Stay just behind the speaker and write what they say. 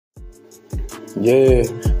Yeah,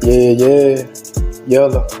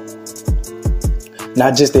 Yella.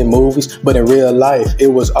 Not just in movies, but in real life. It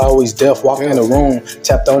was always death. Walked in the room,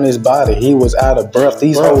 tapped on his body. He was out of breath.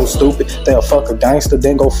 These hoes stupid. They'll fuck a gangster,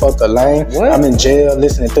 then go fuck a lame. I'm in jail,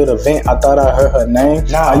 listening through the vent. I thought I heard her name.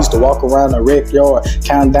 I used to walk around the rec yard,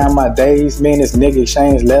 counting down my days. Me and this nigga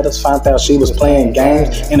exchanged letters. Found out she was playing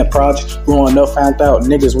games in the project. Growing up, found out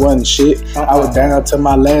niggas wasn't shit. I was down to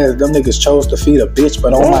my last. Them niggas chose to feed a bitch,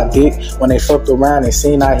 but on my dick. When they fucked around, they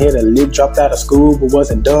seen I hit a lick. Dropped out of school, but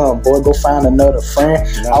wasn't done. Boy, go find another friend.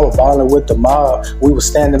 I was ballin' with the mob. We was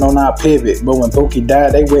standing on our pivot. But when Bookie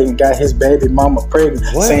died, they went and got his baby mama pregnant.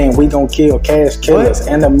 Saying we gon' kill cash killers.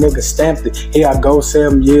 And them niggas stamped it. Here I go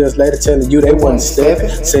 7 years later telling you they wasn't stepping.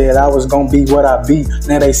 Said I was gonna be what I be.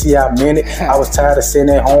 Now they see I meant it. I was tired of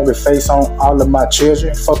sitting at home with face on all of my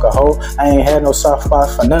children. Fuck a hoe. I ain't had no soft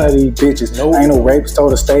spot for none of these bitches. I ain't no rapist,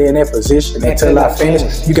 told to stay in that position until I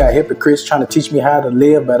finish. You got hypocrites trying to teach me how to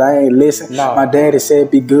live, but I ain't listen. My daddy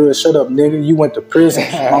said be good. Shut up, nigga. You went to prison.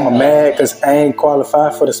 Mama mad cause I ain't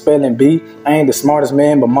qualified for the spelling bee. I ain't the smartest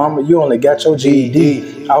man, but mama, you only got your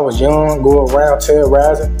GED. I was young, go around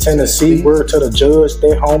terrorizing Tennessee. Word to the judge,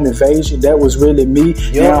 stay home invasion. That was really me.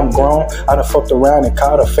 Now I'm grown. I done fucked around and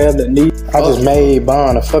caught a felony. I just made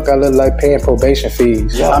bond. The fuck I look like paying probation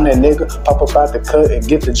fees. I'm that nigga, pop up out the cut and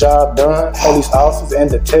get the job done. Police officers and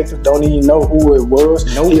detectives don't even know who it was.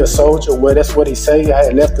 He a soldier, well that's what he say. I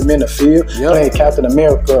had left him in the field. Playing Captain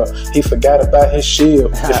America, he forgot about his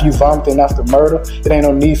shield. If you vomiting after murder, it ain't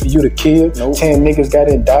no need for you to kill. 10 niggas got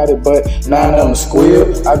indicted, but 9 of them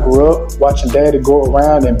squealed. I grew up watching daddy go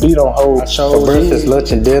around and beat on hoes. For breakfast,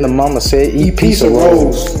 lunch, and dinner, mama said eat pizza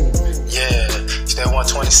rolls. Yeah, it's that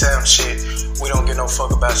 127 shit. We don't give no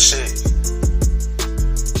fuck about shit.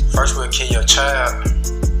 First we'll kill your child,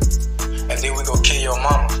 and then we go kill your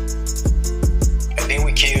mama, and then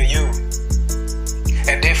we kill you,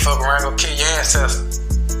 and then fuck around go kill your ancestors,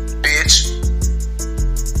 bitch.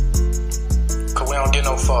 Cause we don't give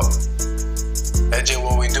no fuck. That's just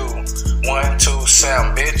what we do. 1, 2,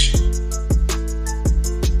 7, bitch.